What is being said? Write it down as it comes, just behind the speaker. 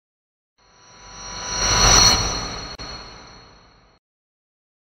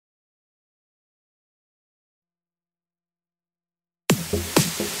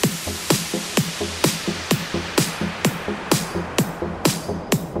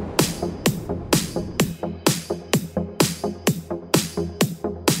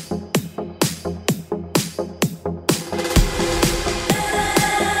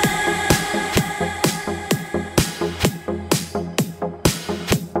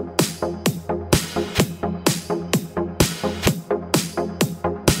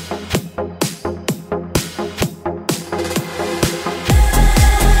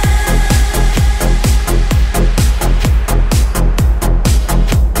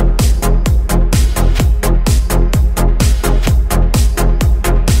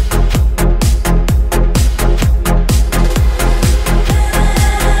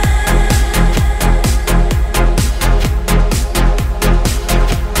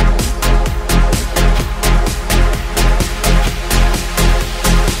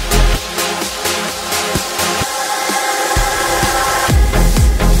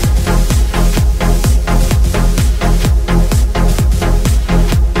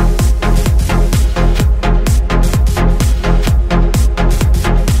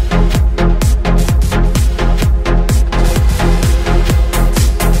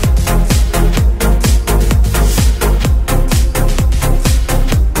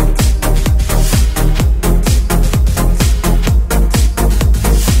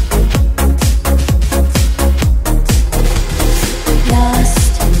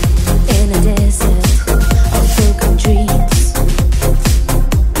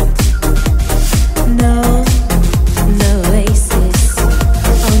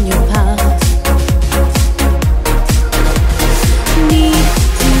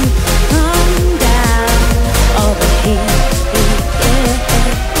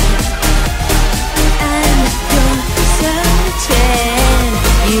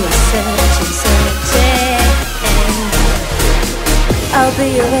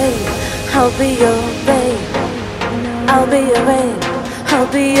I'll be your babe. I'll be your babe. I'll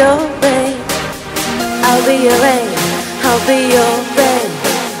be your babe. I'll be your babe. I'll be your babe.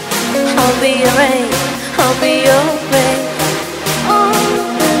 I'll be your babe. I'll be your babe.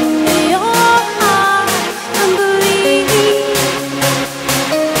 Open your heart and believe.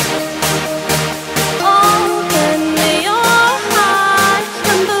 Open your heart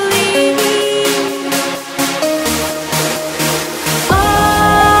and believe.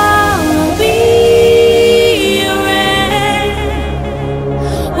 I'll be your rain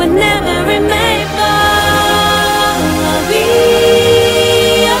whenever it may fall. I'll be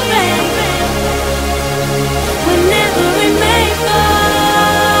your rain whenever it may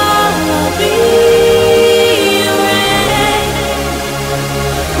fall. I'll be your rain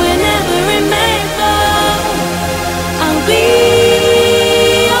whenever it may fall. I'll be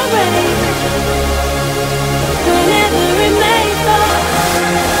your rain whenever it may fall.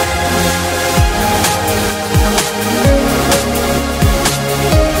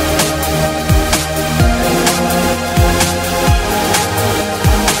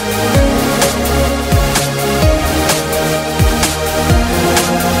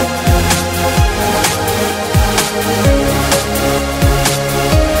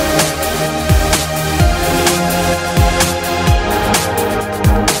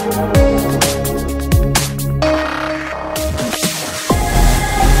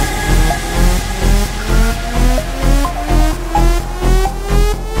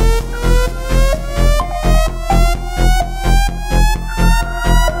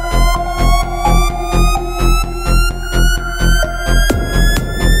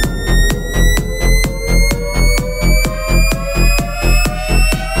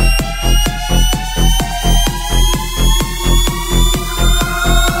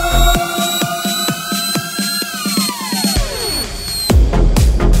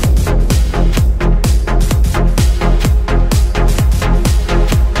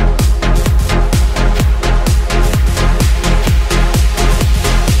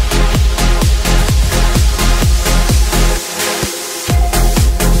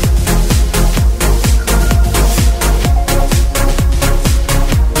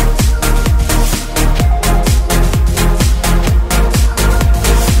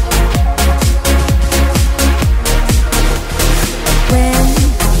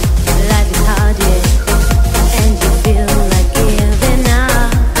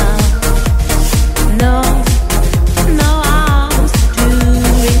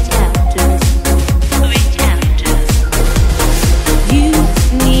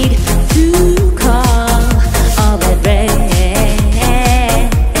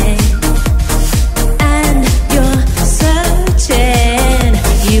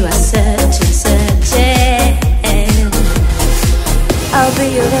 I'll be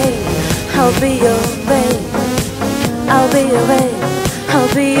your babe. I'll be your babe. I'll be your babe.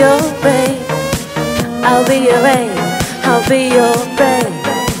 I'll be your babe. I'll be your babe. I'll be your babe.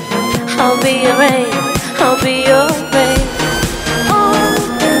 I'll be your babe. I'll be your babe.